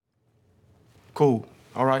Cool.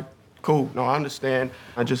 All right. Cool. No, I understand.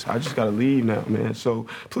 I just gotta leave now, man. So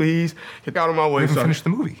please get out of my way. We haven't son. finished the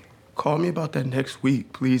movie. Call me about that next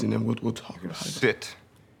week, please, and then we'll talk about it. Sit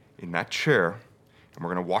in that chair, and we're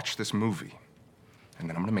gonna watch this movie, and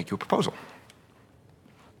then I'm gonna make you a proposal.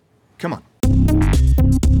 Come on.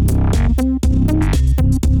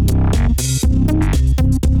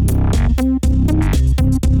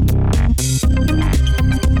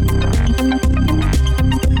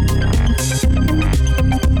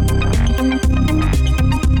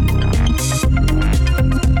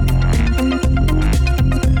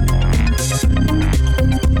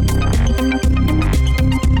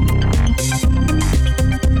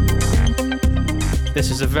 This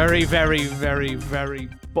is a very, very, very, very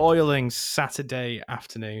boiling Saturday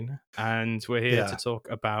afternoon, and we're here to talk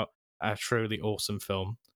about a truly awesome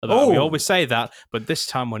film. We always say that, but this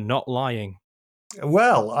time we're not lying.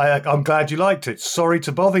 Well, I'm glad you liked it. Sorry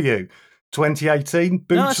to Bother You, 2018,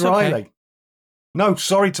 Boots Riley. Okay. No,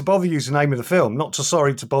 Sorry to Bother You is the name of the film, not to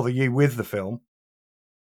Sorry to Bother You with the film.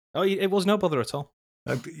 Oh, it was no bother at all.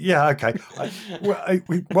 Yeah, okay.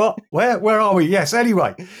 What? Where are we? Yes,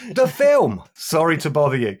 anyway, the film, Sorry to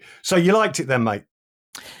Bother You. So you liked it then, mate?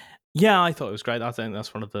 Yeah, I thought it was great. I think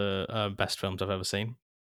that's one of the best films I've ever seen.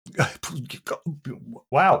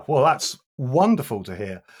 Wow, well, that's wonderful to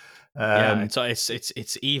hear. Yeah,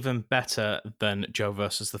 it's even better than Joe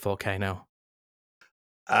versus the Volcano.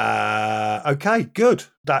 Okay, good.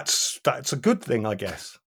 That's a good thing, I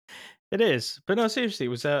guess. It is, but no, seriously, it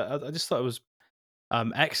was. I just thought it was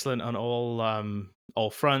excellent on all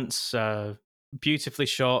fronts. Beautifully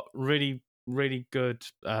shot, really, really good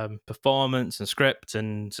performance and script,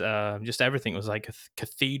 and just everything was like a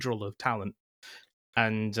cathedral of talent.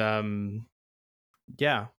 And I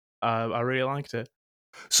really liked it.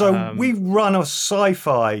 So we run a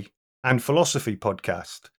sci-fi and philosophy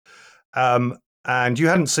podcast, and you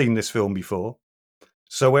hadn't seen this film before.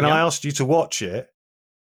 So when I asked you to watch it,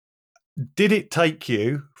 did it take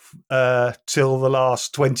you till the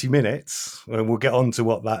last 20 minutes? And we'll get on to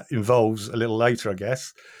what that involves a little later, I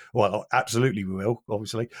guess. Well, absolutely we will,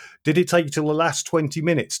 obviously. Did it take you till the last 20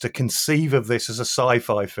 minutes to conceive of this as a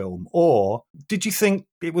sci-fi film? Or did you think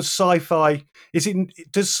it was sci-fi?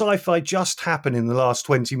 Does sci-fi just happen in the last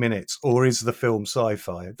 20 minutes, or is the film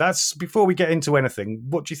sci-fi? That's before we get into anything.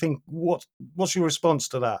 What do you think? What's your response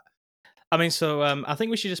to that? I mean, so I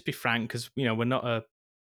think we should just be frank, because we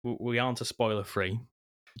aren't a spoiler-free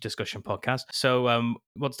discussion podcast. So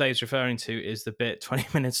what Dave's referring to is the bit 20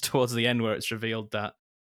 minutes towards the end where it's revealed that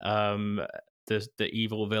the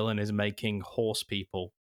evil villain is making horse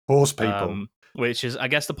people. Which is, I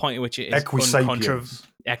guess, the point at which it is Equisapiens.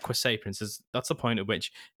 That's the point at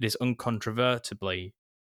which it is uncontrovertibly. Is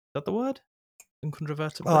that the word?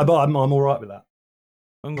 Uncontrovertibly? I'm all right with that.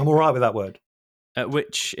 I'm all right with that word. At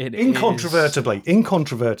which it Incontrovertibly,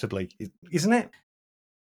 isn't it?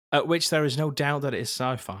 At which there is no doubt that it is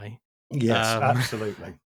sci-fi. Yes,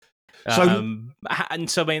 absolutely. And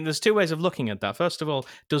so, I mean, there's two ways of looking at that. First of all,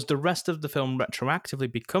 does the rest of the film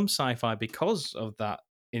retroactively become sci-fi because of that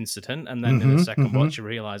incident? And then in the second watch, you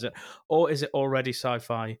realize it. Or is it already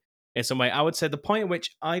sci-fi in some way? I would say the point at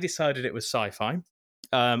which I decided it was sci-fi,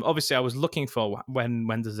 obviously I was looking for when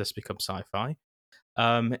does this become sci-fi,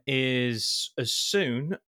 is as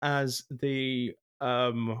soon as the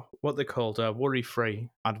what they called worry-free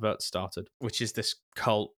advert started, which is this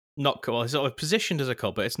cult. Not cool. It's sort of positioned as a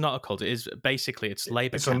cult, but it's not a cult. It is basically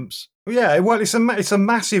labor camps. It's a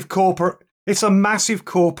massive corporate. It's a massive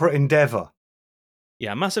corporate endeavor.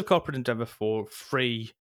 Yeah, massive corporate endeavor for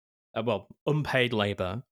free, unpaid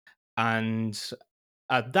labor. And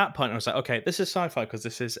at that point, I was like, okay, this is sci-fi because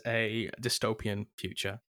this is a dystopian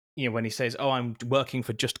future. You know, when he says, "Oh, I'm working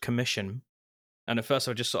for just commission," and at first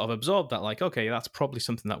I just sort of absorbed that, like, okay, that's probably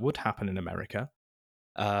something that would happen in America.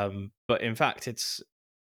 But in fact,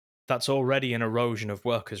 that's already an erosion of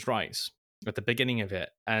workers' rights at the beginning of it.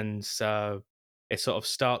 And it sort of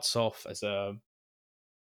starts off as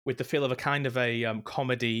with the feel of a kind of a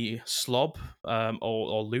comedy slob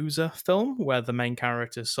or loser film, where the main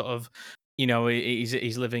character sort of,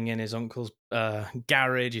 he's living in his uncle's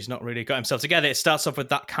garage. He's not really got himself together. It starts off with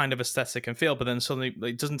that kind of aesthetic and feel, but then suddenly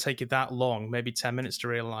it doesn't take you that long, maybe 10 minutes, to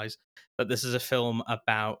realize that this is a film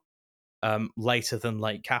about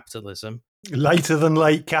later-than-late capitalism.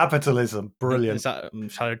 Later-than-late capitalism. Brilliant. Shall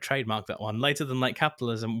I trademark that one? Later-than-late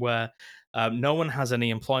capitalism, where no one has any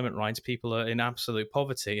employment rights. People are in absolute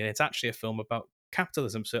poverty. And it's actually a film about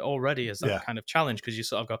capitalism. So it already is that kind of challenge, because you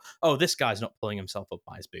sort of go, oh, this guy's not pulling himself up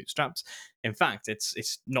by his bootstraps. In fact,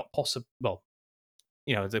 it's not possible. Well,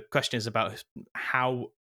 the question is about how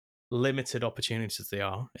limited opportunities there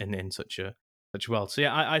are in such a such well. So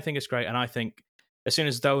yeah, I think it's great, and I think as soon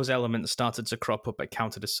as those elements started to crop up, it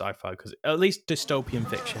counted as sci-fi, because at least dystopian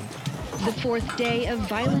fiction. The fourth day of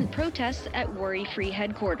violent protests at Worry-Free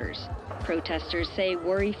headquarters. Protesters say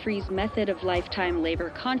Worry-Free's method of lifetime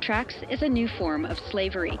labor contracts is a new form of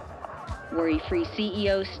slavery. Worry-Free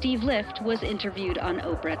CEO Steve Lift was interviewed on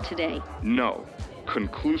Oprah today. No.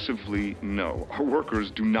 Conclusively, no. Our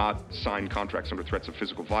workers do not sign contracts under threats of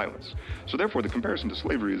physical violence. So therefore, the comparison to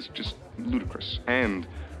slavery is just ludicrous and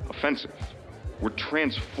offensive. We're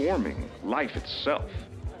transforming life itself.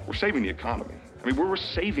 We're saving the economy. I mean, we're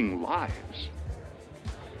saving lives.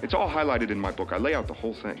 It's all highlighted in my book. I lay out the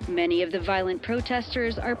whole thing. Many of the violent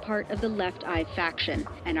protesters are part of the Left Eye faction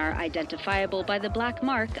and are identifiable by the black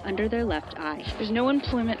mark under their left eye. There's no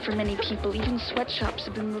employment for many people. Even sweatshops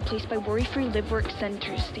have been replaced by worry-free live-work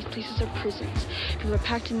centers. These places are prisons. People are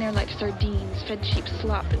packed in there like sardines, fed cheap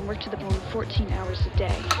slop, and worked to the bone 14 hours a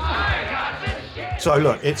day. So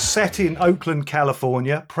look, it's set in Oakland,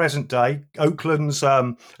 California, present day. Oakland's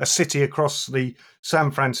a city across the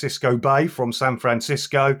San Francisco Bay from San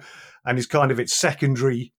Francisco, and is kind of its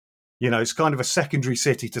secondary, it's kind of a secondary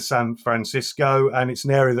city to San Francisco, and it's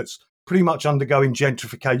an area that's pretty much undergoing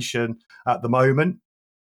gentrification at the moment.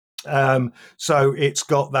 So it's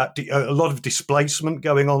got that a lot of displacement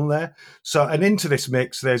going on there. So, and into this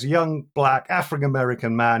mix, there's a young black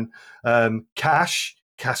African-American man,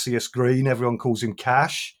 Cassius Green, everyone calls him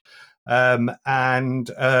Cash.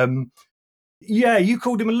 Yeah, you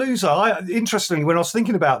called him a loser. Interestingly, when I was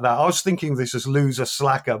thinking about that, I was thinking of this as loser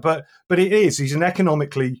slacker, but it is. He's an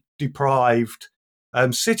economically deprived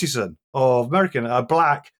citizen of American, a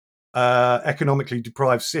black economically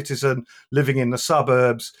deprived citizen living in the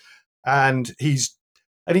suburbs, and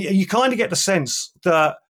you kind of get the sense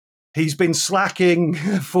that he's been slacking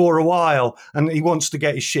for a while, and he wants to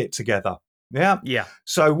get his shit together. Yeah.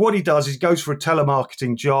 So what he does is he goes for a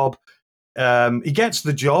telemarketing job. He gets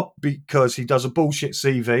the job because he does a bullshit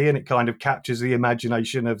CV, and it kind of captures the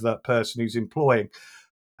imagination of that person who's employing.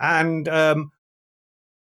 And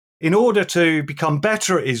in order to become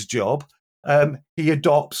better at his job, he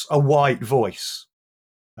adopts a white voice.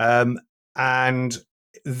 And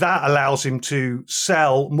that allows him to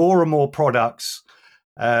sell more and more products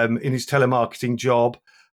in his telemarketing job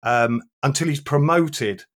until he's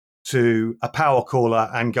promoted to a power caller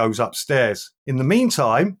and goes upstairs. In the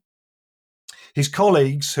meantime, his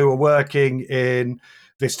colleagues who are working in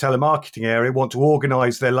this telemarketing area want to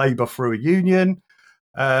organize their labor through a union.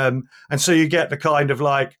 And so you get the kind of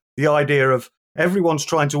like the idea of everyone's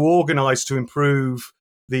trying to organize to improve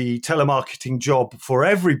the telemarketing job for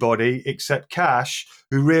everybody except Cash,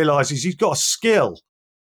 who realizes he's got a skill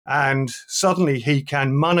and suddenly he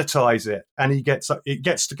can monetize it. And it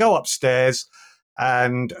gets to go upstairs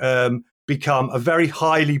and become a very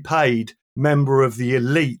highly paid member of the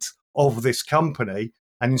elite of this company,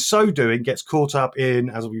 and in so doing gets caught up in,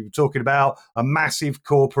 as we were talking about, a massive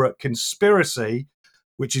corporate conspiracy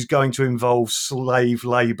which is going to involve slave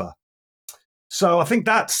labor. So I think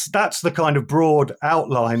that's the kind of broad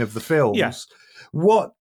outline of the films. Yeah.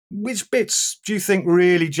 Which bits do you think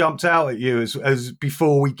really jumped out at you as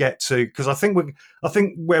before we get to, because I think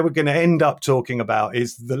where we're going to end up talking about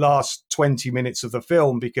is the last 20 minutes of the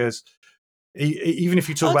film, because even if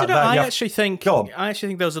you talk about that, I actually think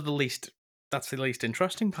those are that's the least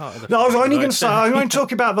interesting part of the film. No, I was only going to say, I'm going to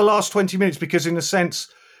talk about the last 20 minutes because in a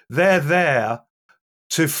sense, they're there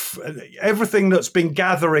to, everything that's been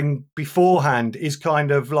gathering beforehand is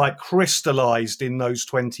kind of like crystallized in those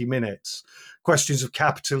 20 minutes. Questions of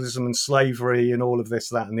capitalism and slavery and all of this,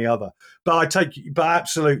 that and the other. But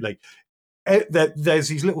absolutely, there's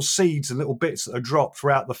these little seeds and little bits that are dropped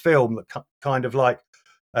throughout the film that kind of like,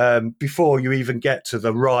 before you even get to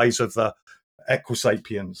the rise of the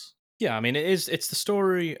Equisapiens. Yeah, I mean, it's the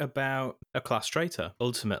story about a class traitor,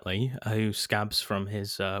 ultimately, who scabs from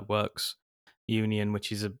his works union, which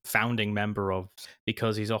he's a founding member of,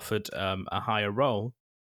 because he's offered a higher role.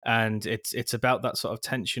 And it's about that sort of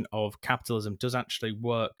tension of capitalism does actually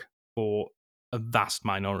work for a vast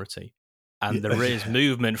minority. And there is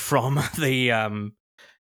movement from the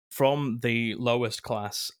lowest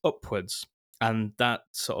class upwards. And that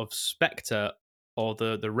sort of spectre or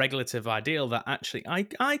the regulative ideal that actually I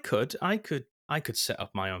could set up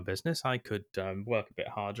my own business. I could work a bit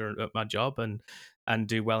harder at my job and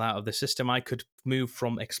do well out of the system. I could move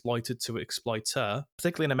from exploited to exploiter,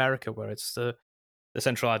 particularly in America, where it's the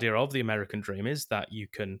central idea of the American dream is that you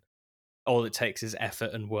can, all it takes is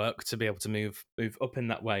effort and work to be able to move up in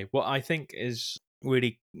that way. What I think is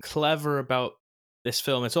really clever about this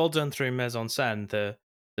film, it's all done through mise en scène.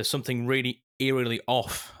 There's something really eerily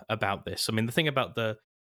off about this. I mean, the thing about the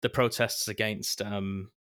the protests against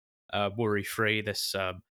Worry Free, this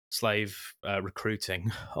slave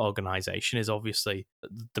recruiting organization, is obviously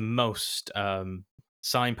the most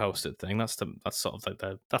signposted thing. That's sort of like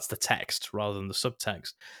that's the text rather than the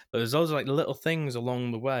subtext. But there's also like little things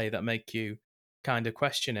along the way that make you kind of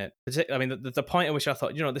question it. I mean, the point at which I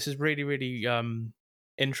thought, this is really, really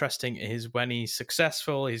interesting is when he's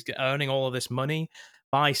successful, he's earning all of this money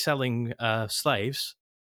by selling slaves.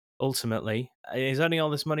 Ultimately, he's earning all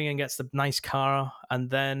this money and gets the nice car,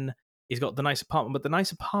 and then he's got the nice apartment. But the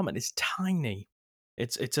nice apartment is tiny.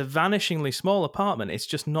 It's a vanishingly small apartment. It's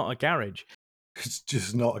just not a garage. It's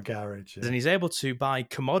just not a garage. Yeah. And he's able to buy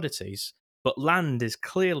commodities, but land is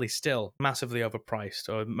clearly still massively overpriced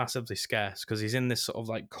or massively scarce because he's in this sort of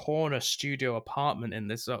like corner studio apartment in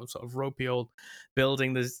this sort of ropey old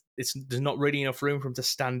building. There's not really enough room for him to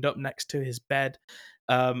stand up next to his bed.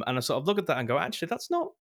 And I sort of look at that and go, actually, that's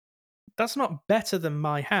not better than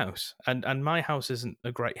my house, and my house isn't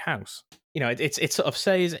a great house. It sort of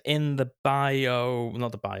says in the bio,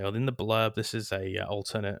 not the bio, in the blurb, this is a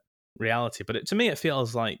alternate reality, but to me it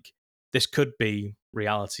feels like this could be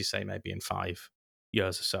reality, say maybe in 5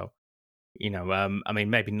 years or so. I mean,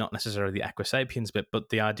 maybe not necessarily the Equisapiens bit, but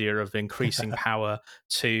the idea of increasing power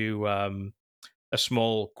to a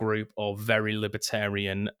small group of very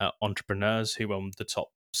libertarian entrepreneurs who own the top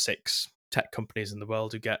 6 tech companies in the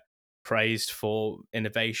world, who get praised for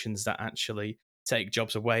innovations that actually take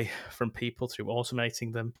jobs away from people through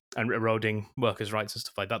automating them and eroding workers' rights and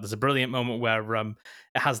stuff like that. There's a brilliant moment where it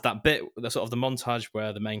has that bit, the sort of the montage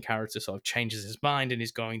where the main character sort of changes his mind and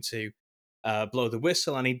he's going to blow the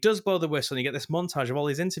whistle, and he does blow the whistle, and you get this montage of all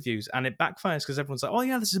these interviews, and it backfires because everyone's like, oh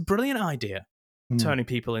yeah, this is a brilliant idea, turning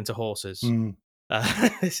people into horses.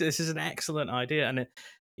 This is an excellent idea, and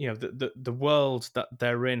the world that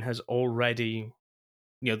they're in has already,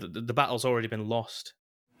 the battle's already been lost.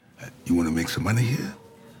 You want to make some money here?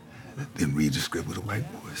 Then read the script with a white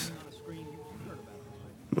voice.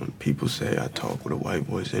 People say I talk with a white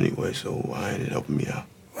voice anyway, so why ain't it helping me out?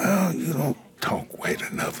 Well, you don't talk white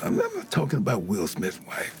enough. I'm not talking about Will Smith's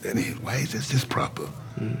wife. That ain't white, that's just proper.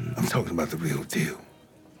 I'm talking about the real deal.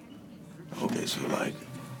 Okay, so like...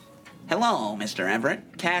 Hello, Mr.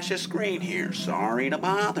 Everett. Cassius Green here. Sorry to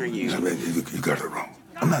bother you. I mean, you got it wrong.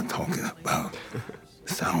 I'm not talking about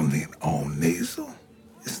sounding all nasal.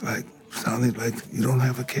 It's like sounding like you don't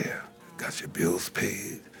have a care. Got your bills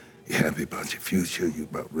paid. You're happy about your future. You're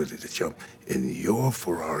about ready to jump in your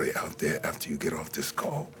Ferrari out there after you get off this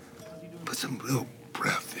call. Put some real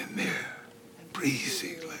breath in there.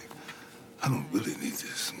 Breezy, like, I don't really need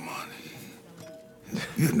this money.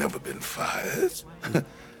 You've never been fired.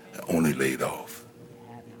 Only laid off.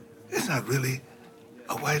 It's not really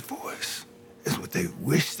a white voice. It's what they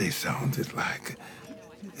wish they sounded like.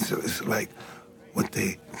 So it's like what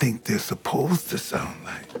they think they're supposed to sound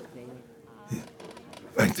like. Yeah.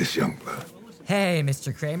 Like this young blood. Hey,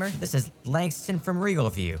 Mr. Kramer. This is Langston from Regal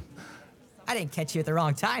View. I didn't catch you at the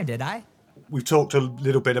wrong time, did I? We've talked a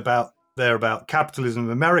little bit about capitalism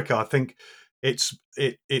in America. I think it's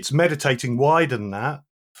meditating wider than that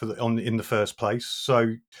in the first place.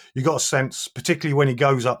 So you got a sense, particularly when he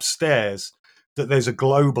goes upstairs, that there's a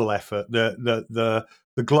global effort, the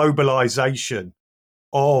globalization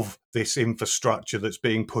of this infrastructure that's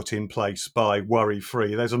being put in place by Worry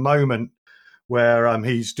Free. There's a moment where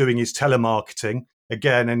he's doing his telemarketing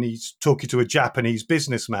again, and he's talking to a Japanese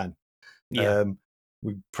businessman. Yeah.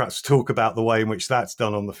 We perhaps talk about the way in which that's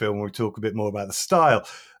done on the film when we talk a bit more about the style.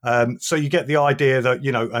 So you get the idea that,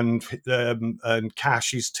 and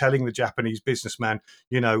Cash is telling the Japanese businessman,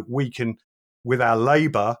 we can, with our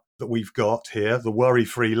labor that we've got here, the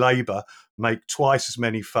worry-free labor, make twice as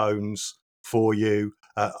many phones for you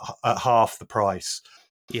at half the price.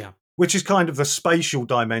 Yeah. Which is kind of the spatial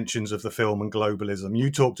dimensions of the film and globalism. You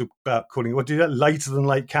talked about calling it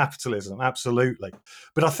later-than-late-capitalism, absolutely.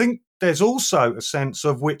 But I think there's also a sense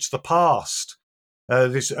of which the past,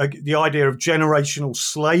 the idea of generational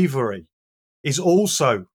slavery, is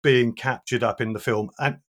also being captured up in the film.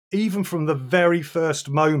 And even from the very first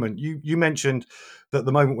moment, you mentioned that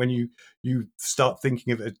the moment when you start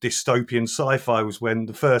thinking of a dystopian sci-fi was when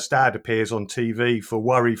the first ad appears on TV for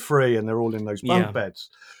Worry Free, and they're all in those bunk beds.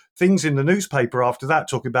 Things in the newspaper after that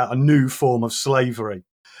talk about a new form of slavery.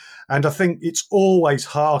 And I think it's always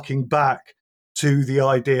harking back to the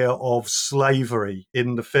idea of slavery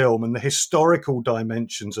in the film, and the historical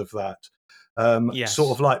dimensions of that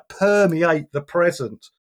sort of like permeate the present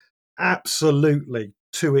absolutely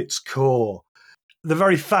to its core. The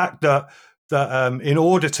very fact that in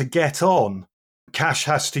order to get on, Cash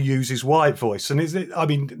has to use his white voice. And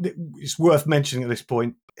it's worth mentioning at this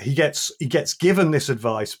point, he gets given this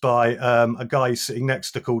advice by a guy sitting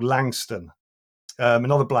next to called Langston,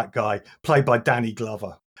 another black guy played by Danny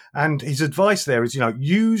Glover. And his advice there is, I'm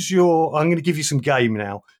going to give you some game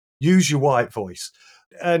now, use your white voice.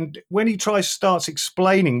 And when he starts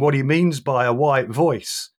explaining what he means by a white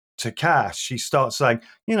voice to Cash, he starts saying,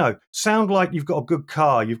 sound like you've got a good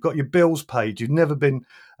car, you've got your bills paid, you've never been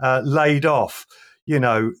laid off,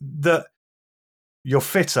 that you're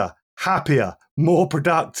fitter, happier, more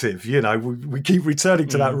productive. We keep returning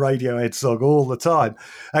to that Radiohead song all the time.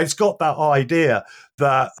 And it's got that idea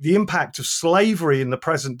that the impact of slavery in the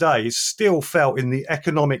present day is still felt in the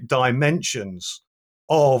economic dimensions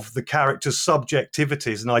of the characters'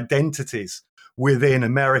 subjectivities and identities within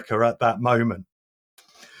America at that moment.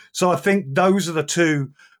 So I think those are the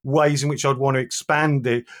two ways in which I'd want to expand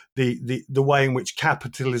the way in which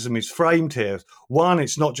capitalism is framed here. One,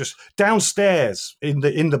 it's not just downstairs in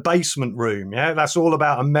the basement room. Yeah, that's all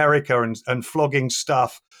about America and flogging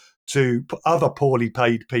stuff to other poorly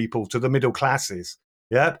paid people, to the middle classes.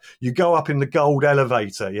 Yeah, you go up in the gold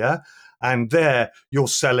elevator. Yeah, and there you're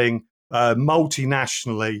selling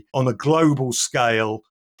multinationally on a global scale.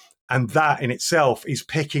 And that in itself is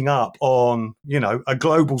picking up on, a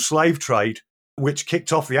global slave trade, which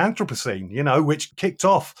kicked off the Anthropocene, which kicked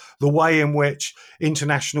off the way in which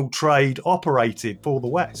international trade operated for the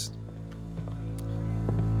West.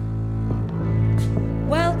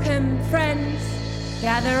 Welcome, friends.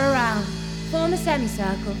 Gather around. Form a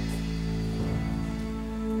semicircle.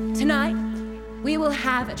 Tonight, we will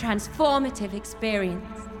have a transformative experience.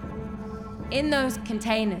 In those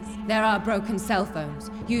containers, there are broken cell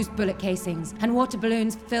phones, used bullet casings, and water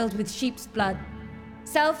balloons filled with sheep's blood.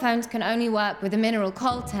 Cell phones can only work with the mineral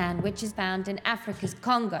coltan, which is found in Africa's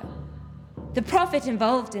Congo. The profit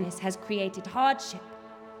involved in this has created hardship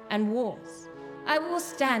and wars. I will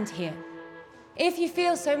stand here. If you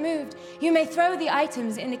feel so moved, you may throw the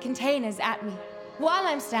items in the containers at me. While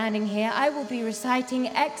I'm standing here, I will be reciting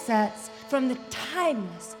excerpts from the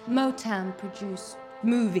timeless Motown-produced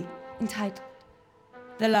movie entitled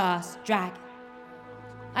The Last Dragon.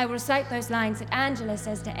 I will recite those lines that Angela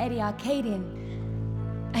says to Eddie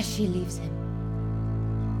Arcadian as she leaves him.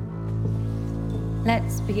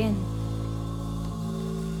 Let's begin.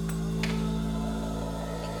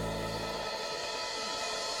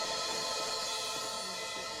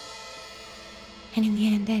 And in the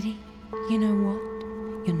end, Eddie, you know what?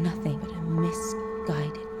 You're nothing but a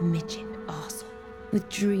misguided midget arsehole with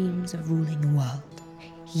dreams of ruling the world.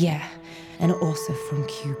 Yeah, and also from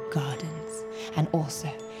Kew Gardens, and also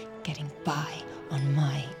getting by on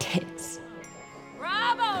my tits.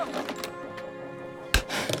 Bravo!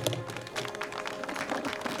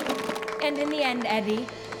 And in the end, Eddie,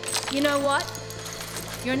 you know what?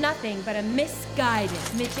 You're nothing but a misguided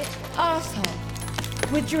midget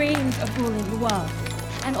arsehole with dreams of ruling the world,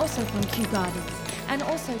 and also from Kew Gardens, and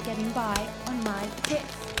also getting by on my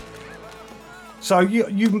tits. So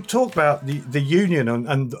you talk about the union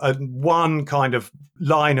and one kind of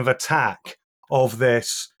line of attack of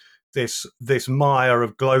this mire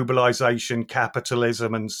of globalization,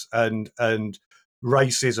 capitalism, and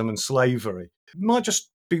racism and slavery. It might just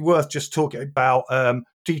be worth just talking about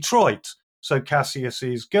Detroit. So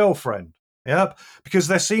Cassius's girlfriend, because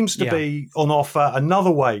there seems to be on offer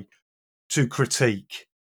another way to critique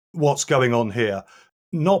what's going on here.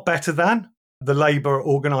 Not better than the labour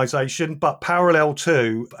organisation, but parallel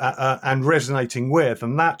to and resonating with.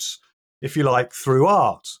 And that's, if you like, through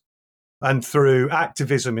art and through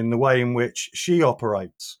activism in the way in which she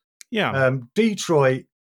operates. Yeah. Detroit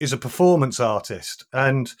is a performance artist.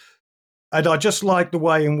 And I just like the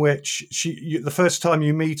way in which the first time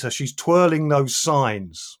you meet her, she's twirling those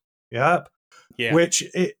signs. Yeah. Which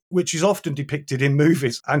is often depicted in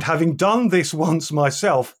movies. And having done this once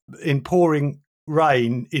myself in pouring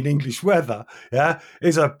rain in English weather,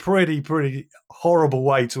 is a pretty horrible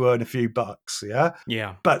way to earn a few bucks.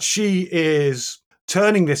 But she is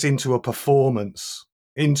turning this into a performance,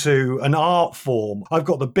 into an art form. I've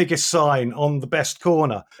got the biggest sign on the best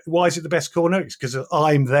corner. Why is it the best corner? It's because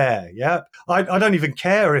I'm there. I don't even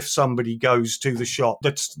care if somebody goes to the shop.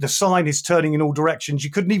 The sign is turning in all directions.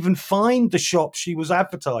 You couldn't even find the shop she was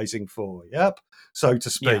advertising for, so to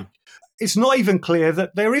speak. It's not even clear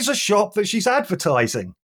that there is a shop that she's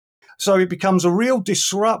advertising. So it becomes a real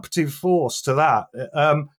disruptive force to that.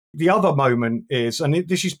 The other moment is, and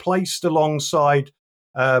this is placed alongside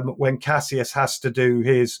when Cassius has to do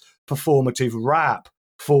his performative rap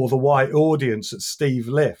for the white audience that Steve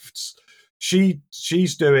lifts.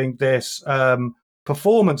 She's doing this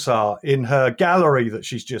performance art in her gallery that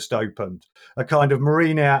she's just opened, a kind of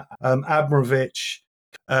Marina Abramovich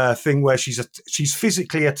thing where she's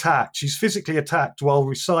physically attacked. She's physically attacked while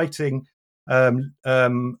reciting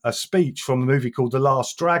a speech from a movie called The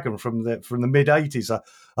Last Dragon from the mid-80s,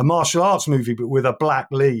 a martial arts movie, but with a black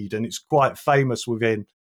lead, and it's quite famous within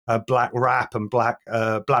black rap and black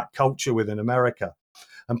culture within America.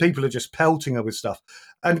 And people are just pelting her with stuff.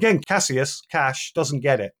 And again, Cash doesn't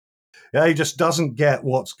get it. Yeah, he just doesn't get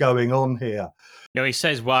what's going on here. No, he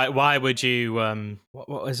says, "Why would you?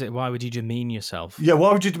 What is it? Why would you demean yourself?" Yeah,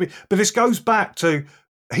 why would you demean? But this goes back to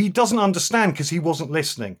he doesn't understand because he wasn't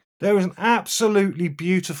listening. There is an absolutely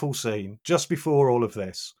beautiful scene just before all of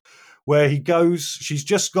this, where he goes. She's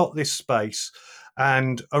just got this space,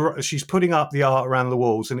 and she's putting up the art around the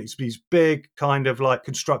walls, and it's these big kind of like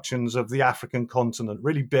constructions of the African continent,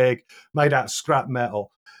 really big, made out of scrap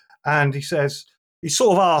metal. And he says, he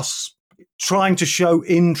sort of asks, trying to show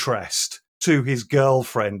interest to his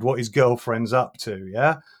girlfriend, what his girlfriend's up to.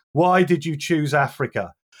 Yeah, why did you choose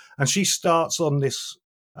Africa? And she starts on this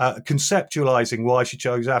conceptualizing why she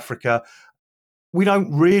chose Africa. We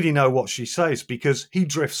don't really know what she says because he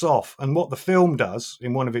drifts off. And what the film does,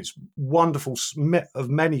 in one of its wonderful of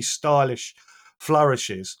many stylish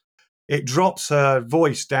flourishes, it drops her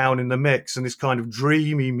voice down in the mix, and this kind of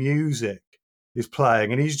dreamy music is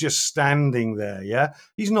playing, and he's just standing there. Yeah,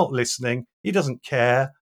 he's not listening. He doesn't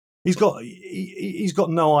care. He's got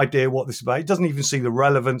no idea what this is about. He doesn't even see the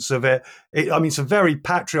relevance of it. It's a very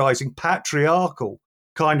patronizing, patriarchal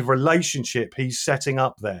kind of relationship he's setting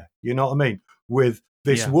up there. You know what I mean? With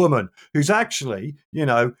this woman who's actually, in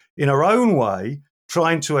her own way,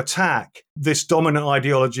 trying to attack this dominant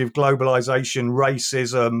ideology of globalization,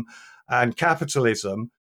 racism, and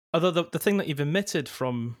capitalism. Although the thing that you've omitted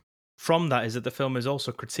from that is that the film is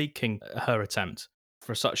also critiquing her attempt.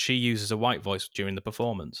 For such, she uses a white voice during the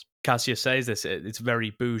performance. Cassius says this, it's very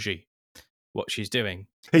bougie, what she's doing.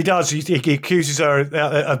 He does. He accuses her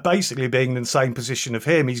of basically being in the same position of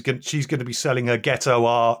him. She's going to be selling her ghetto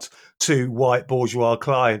art to white bourgeois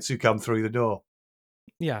clients who come through the door.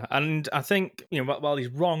 Yeah, and I think, while he's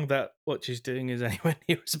wrong that what she's doing is anywhere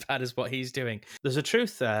near as bad as what he's doing, there's a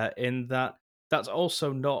truth there in that that's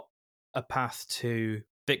also not a path to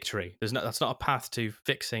victory. That's not a path to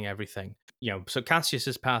fixing everything. So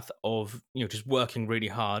Cassius's path of just working really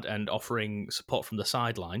hard and offering support from the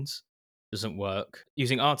sidelines doesn't work.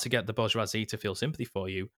 Using art to get the bourgeoisie to feel sympathy for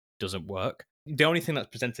you doesn't work. The only thing that's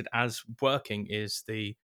presented as working is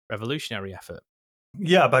the revolutionary effort.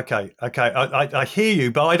 Yeah, okay. I hear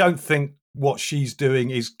you, but I don't think what she's doing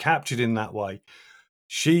is captured in that way.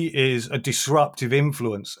 She is a disruptive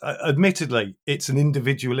influence. Admittedly, it's an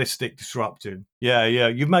individualistic disruption. Yeah.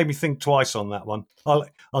 You've made me think twice on that one. I'm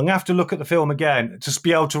going to have to look at the film again to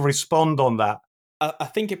be able to respond on that. I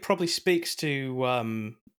think it probably speaks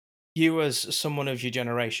to you as someone of your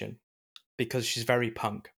generation, because she's very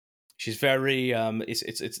punk. She's very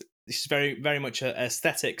it's very, very much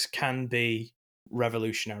aesthetics can be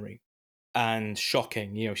revolutionary and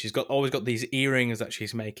shocking. She's always got these earrings that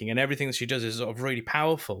she's making, and everything that she does is sort of really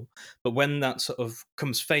powerful. But when that sort of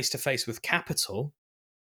comes face to face with capital,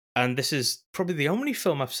 and this is probably the only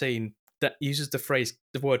film I've seen that uses the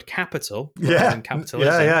word capital rather than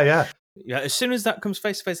capitalism. Yeah. As soon as that comes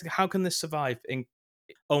face to face, how can this survive?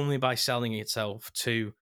 Only by selling itself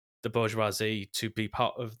to the bourgeoisie to be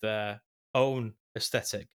part of their own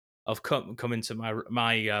aesthetic of come into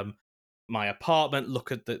my apartment,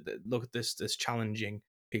 look at this challenging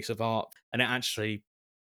piece of art, and it actually,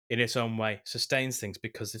 in its own way, sustains things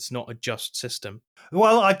because it's not a just system.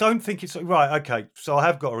 Well, I don't think it's right. Okay, so I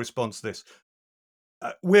have got a response to this.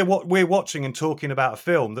 We're watching and talking about a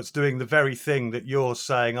film that's doing the very thing that you're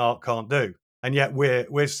saying art can't do, and yet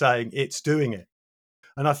we're saying it's doing it.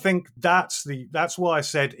 And I think that's why I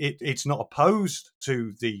said it's not opposed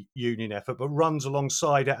to the union effort, but runs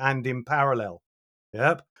alongside it and in parallel.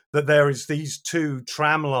 Yep. That there is these two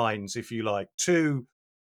tram lines, if you like,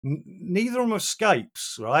 neither of them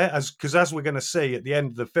escapes, right? Because as we're going to see at the end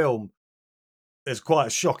of the film, there's quite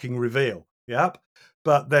a shocking reveal. Yep.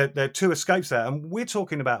 But there are two escapes there. And we're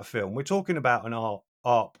talking about a film. We're talking about an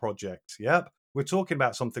art project. Yep. We're talking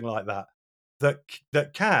about something like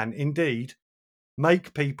that can indeed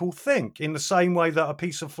make people think in the same way that a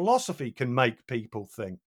piece of philosophy can make people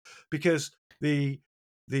think. Because if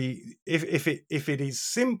it is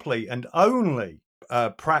simply and only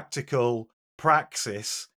practical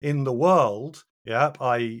praxis in the world,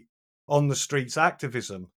 i.e. on the streets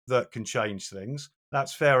activism that can change things,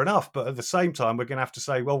 that's fair enough. But at the same time, we're going to have to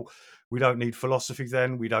say, well, we don't need philosophy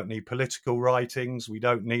then, we don't need political writings, we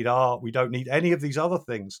don't need art, we don't need any of these other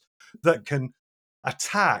things that can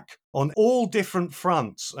attack on all different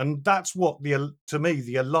fronts. And that's what, to me,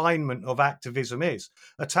 the alignment of activism is,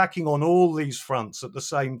 attacking on all these fronts at the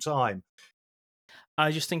same time.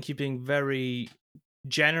 I just think you're being very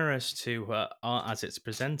generous to art as it's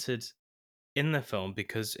presented in the film,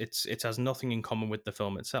 because it has nothing in common with the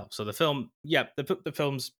film itself. So the film, the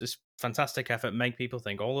film's this fantastic effort, make people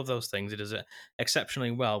think, all of those things. It does it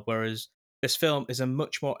exceptionally well, whereas this film is a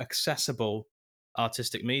much more accessible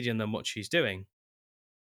artistic medium than what she's doing.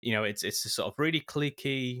 You know, it's this sort of really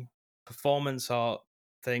cliquey performance art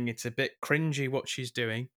thing. It's a bit cringy what she's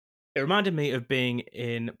doing. It reminded me of being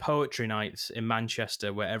in poetry nights in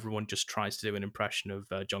Manchester, where everyone just tries to do an impression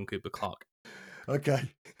of John Cooper Clarke.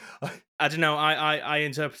 Okay. I don't know. I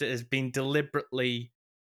interpret it as being deliberately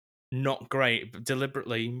not great, but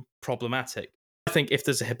deliberately problematic. I think if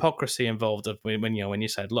there's a hypocrisy involved of when you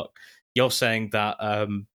said, look, you're saying that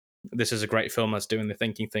this is a great film that's doing the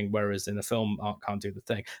thinking thing, whereas in the film art can't do the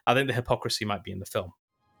thing. I think the hypocrisy might be in the film.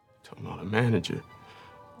 Talking about a manager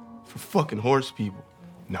for fucking horse people.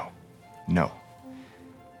 No.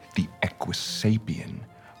 The equisapien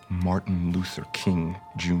Martin Luther King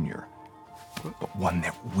Jr., but one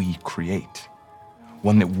that we create,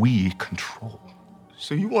 one that we control.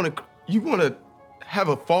 So you want to have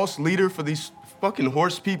a false leader for these fucking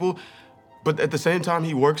horse people, but at the same time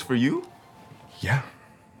he works for you? Yeah.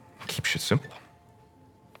 Keep shit simple.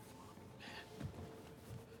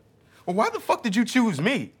 Well, why the fuck did you choose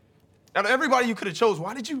me? Out of everybody you could have chose,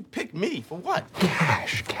 why did you pick me? For what?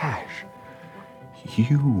 Cash.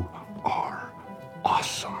 You are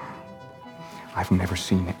awesome. I've never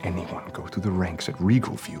seen anyone go through the ranks at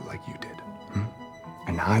Regal View like you did.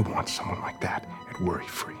 And I want someone like that at Worry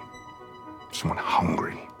Free. Someone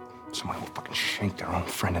hungry. Someone who will fucking shank their own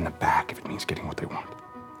friend in the back if it means getting what they want.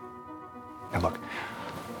 Now look,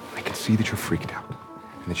 I can see that you're freaked out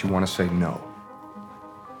and that you want to say no.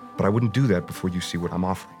 But I wouldn't do that before you see what I'm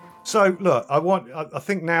offering. So look, I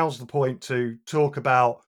think now's the point to talk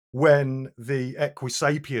about when the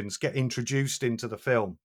equisapiens get introduced into the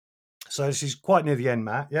film. So this is quite near the end,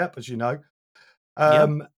 Matt. Yep, as you know.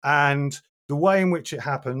 And the way in which it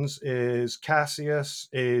happens is Cassius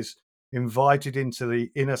is invited into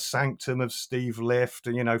the inner sanctum of Steve Lift,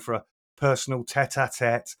 and for a personal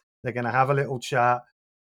tete-a-tete. They're going to have a little chat,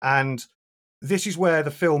 and this is where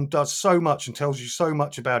the film does so much and tells you so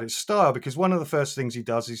much about its style, because one of the first things he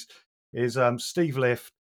does is Steve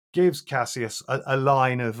Lift gives Cassius a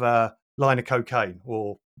line of cocaine,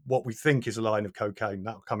 or what we think is a line of cocaine.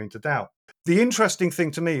 That'll come into doubt. The interesting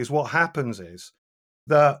thing to me is what happens is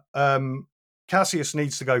that Cassius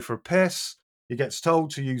needs to go for a piss. He gets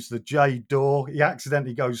told to use the jade door. He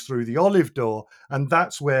accidentally goes through the olive door, and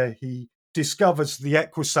that's where he discovers the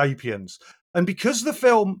equisapiens. And because the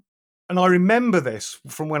film, and I remember this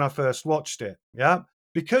from when I first watched it,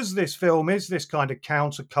 because this film is this kind of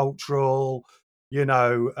countercultural,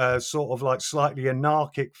 sort of like slightly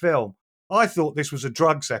anarchic film, I thought this was a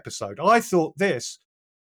drugs episode. I thought this,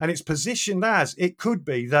 and it's positioned as it could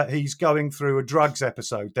be that he's going through a drugs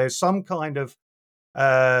episode. There's some kind of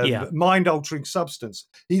mind-altering substance.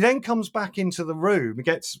 He then comes back into the room.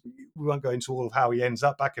 We won't go into all of how he ends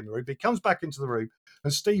up back in the room, but he comes back into the room,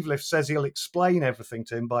 and Steve Lift says he'll explain everything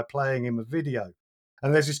to him by playing him a video.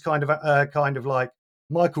 And there's this kind of like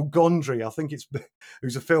Michael Gondry, I think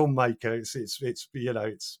who's a filmmaker.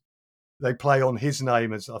 It's they play on his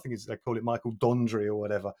name as, I think they call it Michael Dondry or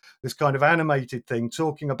whatever. This kind of animated thing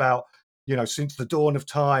talking about, since the dawn of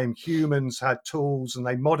time, humans had tools and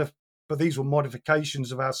but these were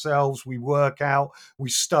modifications of ourselves. We work out, we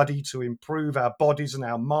study to improve our bodies and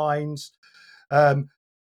our minds.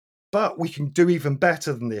 But we can do even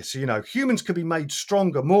better than this. Humans can be made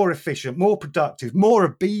stronger, more efficient, more productive, more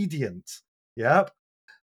obedient. Yep.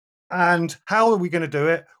 And how are we going to do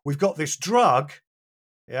it? We've got this drug,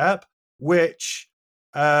 which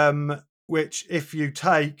if you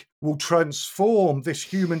take, will transform this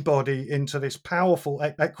human body into this powerful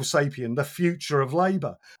equisapien, the future of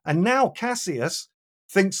labor. And now Cassius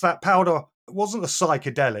thinks that powder wasn't a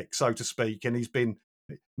psychedelic, so to speak, and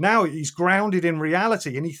now he's grounded in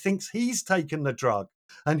reality, and he thinks he's taken the drug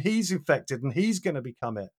and he's infected and he's going to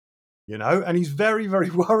become it. And he's very,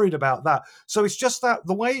 very worried about that. So it's just that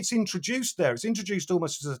the way it's introduced there, it's introduced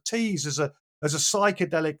almost as a tease, as a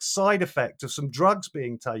psychedelic side effect of some drugs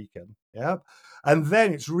being taken. Yeah. And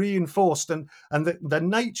then it's reinforced, and the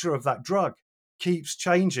nature of that drug keeps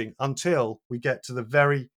changing until we get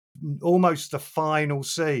to almost the final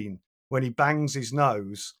scene when he bangs his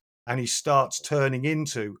nose and he starts turning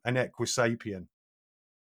into an equisapien.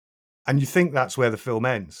 And you think that's where the film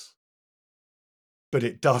ends, but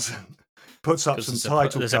it doesn't. puts up some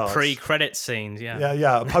title cards. There's a pre-credit scene,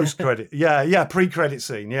 a post-credit, pre-credit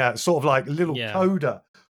scene, sort of like a little coda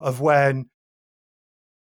of when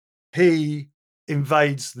he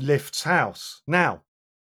invades Lift's house. Now,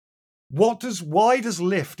 why does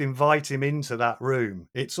Lift invite him into that room?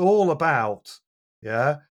 It's all about,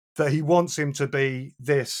 that he wants him to be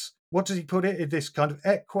this, what does he put it? This kind of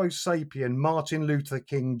equo-sapien Martin Luther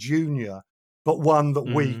King Jr., but one that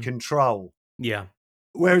we control. Yeah.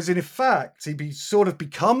 Whereas in fact, he sort of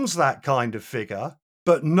becomes that kind of figure,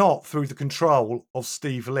 but not through the control of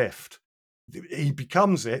Steve Lift. He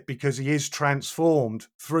becomes it because he is transformed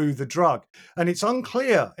through the drug. And it's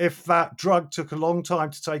unclear if that drug took a long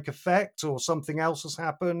time to take effect or something else has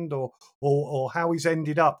happened or how he's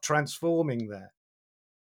ended up transforming there.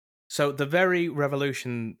 So the very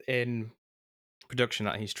revolution in production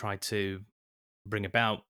that he's tried to bring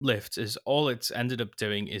about, Lift, is all it's ended up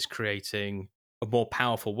doing is creating a more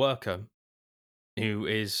powerful worker who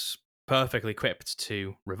is perfectly equipped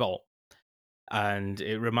to revolt. And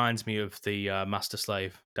it reminds me of the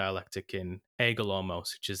master-slave dialectic in Hegel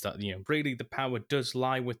almost, which is that, really the power does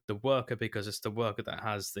lie with the worker because it's the worker that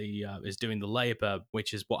has is doing the labor,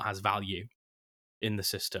 which is what has value in the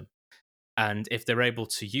system. And if they're able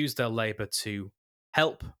to use their labor to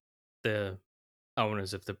help the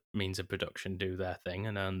owners of the means of production do their thing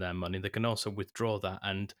and earn their money, they can also withdraw that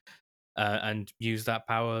and use that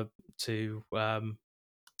power to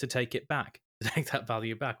take it back, to take that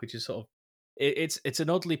value back, which is sort of it's an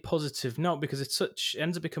oddly positive note because it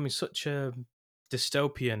ends up becoming such a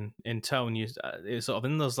dystopian in tone. It's sort of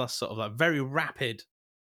in those last sort of like very rapid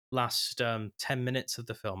last 10 minutes of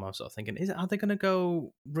the film, I was sort of thinking, are they going to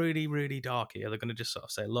go really, really dark here? Are they going to just sort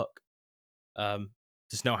of say, look,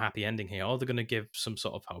 there's no happy ending here, or they're going to give some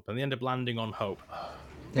sort of hope, and they end up landing on hope?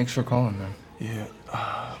 Thanks for calling, man. Yeah.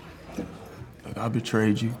 Look, I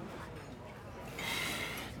betrayed you.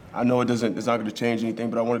 I know it's not going to change anything,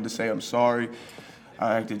 but I wanted to say I'm sorry.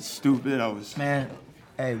 I acted stupid. Man,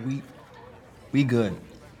 hey, we good.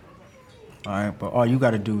 All right, but all you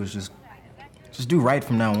got to do is just do right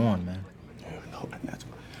from now on, man. Yeah, no, that's.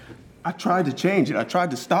 I tried to change it. I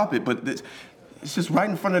tried to stop it, but it's just right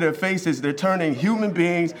in front of their faces. They're turning human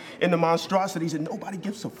beings into monstrosities, and nobody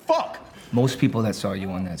gives a fuck. Most people that saw you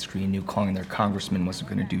on that screen knew calling their congressman wasn't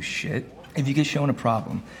going to do shit. If you get shown a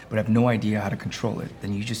problem but have no idea how to control it,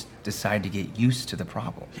 then you just decide to get used to the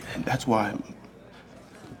problem. Yeah, and that's why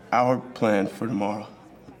our plan for tomorrow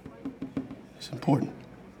is important.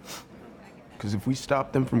 Because if we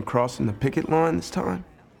stop them from crossing the picket line this time,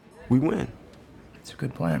 we win. It's a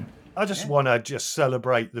good plan. I just want to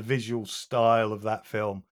celebrate the visual style of that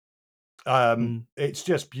film. It's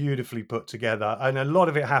just beautifully put together, and a lot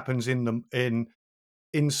of it happens in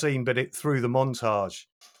scene, but through the montage.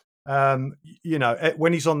 When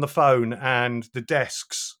he's on the phone and the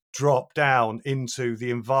desks drop down into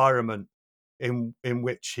the environment in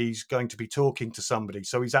which he's going to be talking to somebody.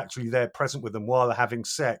 So he's actually there present with them while they're having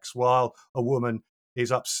sex, while a woman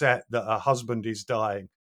is upset that her husband is dying.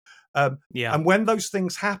 And when those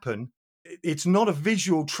things happen, it's not a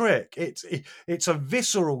visual trick. It's a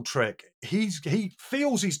visceral trick. He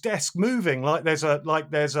feels his desk moving like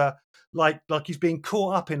he's being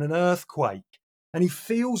caught up in an earthquake. And he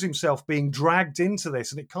feels himself being dragged into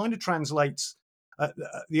this, and it kind of translates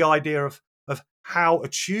the idea of how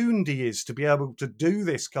attuned he is to be able to do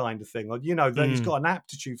this kind of thing. That he's got an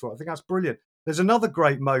aptitude for it. I think that's brilliant. There's another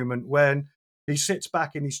great moment when he sits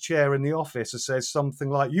back in his chair in the office and says something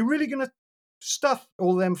like, "You really going to stuff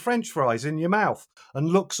all them French fries in your mouth?" and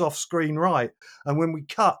looks off screen right. And when we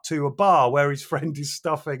cut to a bar where his friend is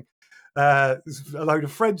stuffing a load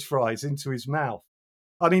of French fries into his mouth.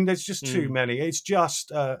 I mean, there's just too many. It's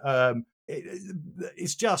just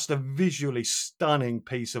it's just a visually stunning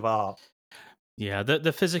piece of art. Yeah,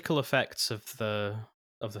 the physical effects of the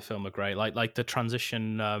film are great. Like the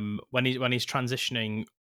transition when he's transitioning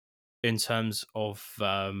in terms of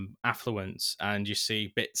affluence, and you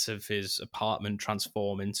see bits of his apartment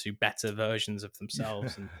transform into better versions of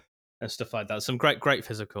themselves and stuff like that. Some great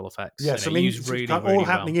physical effects. Yes, I mean, it's really all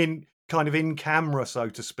happening in camera, so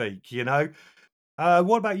to speak.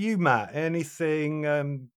 What about you, Matt?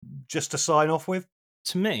 Anything just to sign off with?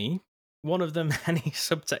 To me, one of the many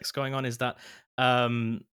subtexts going on is that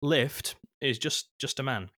Lift is just a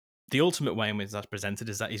man. The ultimate way in which that's presented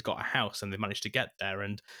is that he's got a house and they've managed to get there,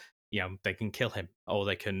 and they can kill him or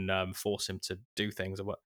they can force him to do things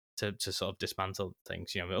or to sort of dismantle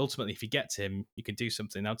things. Ultimately, if you get to him, you can do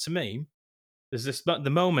something. Now, to me, there's the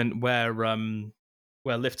moment where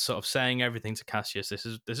Lift's sort of saying everything to Cassius. This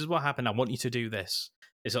is what happened. I want you to do this.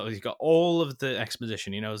 He's got all of the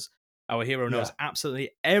exposition. He knows Our hero knows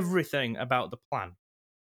absolutely everything about the plan,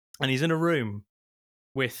 and he's in a room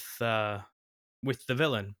with the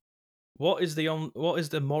villain. What is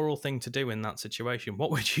the moral thing to do in that situation?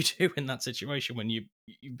 What would you do in that situation when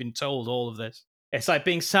you've been told all of this? It's like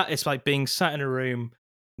being sat in a room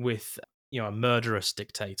with a murderous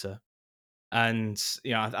dictator, and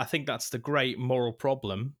I think that's the great moral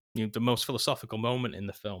problem. The most philosophical moment in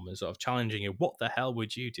the film is sort of challenging you. What the hell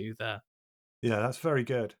would you do there? Yeah, that's very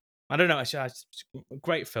good. I don't know. It's a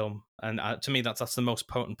great film, and to me, that's the most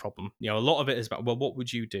potent problem. A lot of it is about, well, what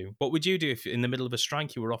would you do? What would you do if, in the middle of a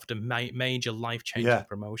strike, you were offered a major life-changing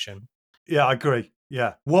promotion? Yeah, I agree.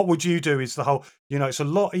 Yeah, what would you do is the whole. It's a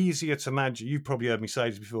lot easier to imagine. You've probably heard me say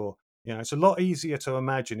this before. It's a lot easier to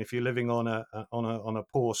imagine if you're living on a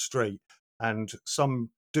poor street and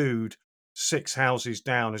some dude 6 houses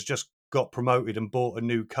down has just got promoted and bought a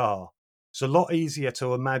new car. It's a lot easier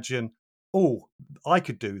to imagine, oh, I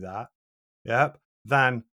could do that,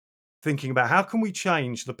 than thinking about how can we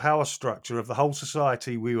change the power structure of the whole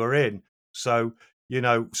society we were in, so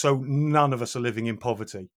none of us are living in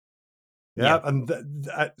poverty. And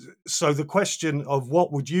so the question of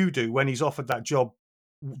what would you do when he's offered that job,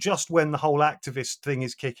 just when the whole activist thing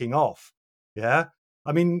is kicking off,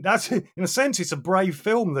 I mean, that's, in a sense, it's a brave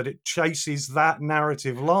film that it chases that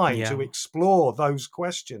narrative line to explore those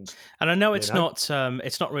questions. And I know it's not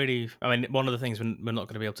really. I mean, one of the things we're not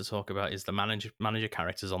going to be able to talk about is the manager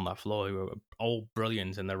characters on that floor, who are all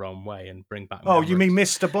brilliant in their own way and bring back. Oh, you mean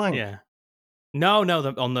Mr. Blank? Yeah. No,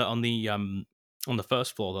 on the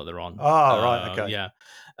first floor that they're on. Oh, right, okay. Yeah.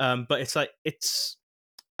 But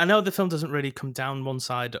I know the film doesn't really come down one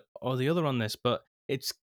side or the other on this, but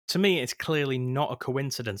to me, it's clearly not a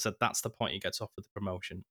coincidence that that's the point he gets offered the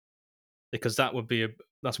promotion, because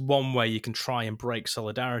that's one way you can try and break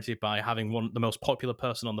solidarity, by having the most popular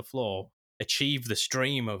person on the floor achieve this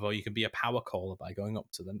dream of, or you can be a power caller by going up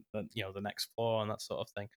to the next floor and that sort of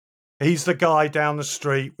thing. He's the guy down the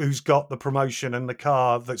street who's got the promotion and the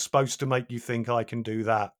car that's supposed to make you think I can do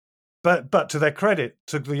that. But to their credit,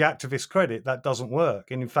 to the activist credit, that doesn't work.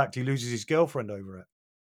 And in fact, he loses his girlfriend over it.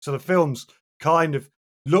 So the film's kind of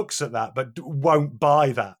looks at that, but won't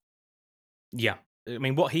buy that. Yeah. I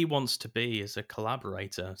mean, what he wants to be is a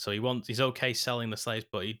collaborator. So he's okay selling the slaves,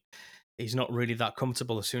 but he's not really that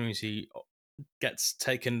comfortable as soon as he gets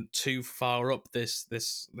taken too far up this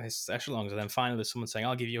echelons, and then finally there's someone saying,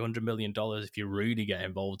 "I'll give you $100 million if you really get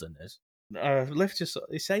involved in this." Lift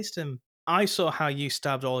he says to him, "I saw how you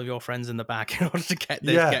stabbed all of your friends in the back in order to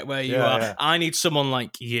get where you are. Yeah. I need someone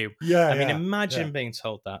like you." I mean, imagine being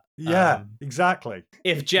told that. Yeah, exactly.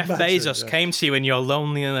 If Jeff Bezos came to you in your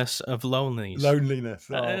loneliness of lonelies. Loneliness.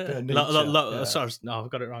 Sorry, no, I've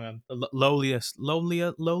got it wrong. Lowliest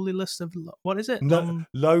of what is it?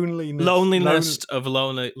 Loneliness. Loneliness of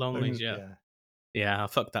lonelies. Yeah, I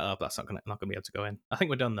fucked that up. That's not gonna be able to go in. I think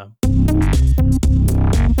we're done though.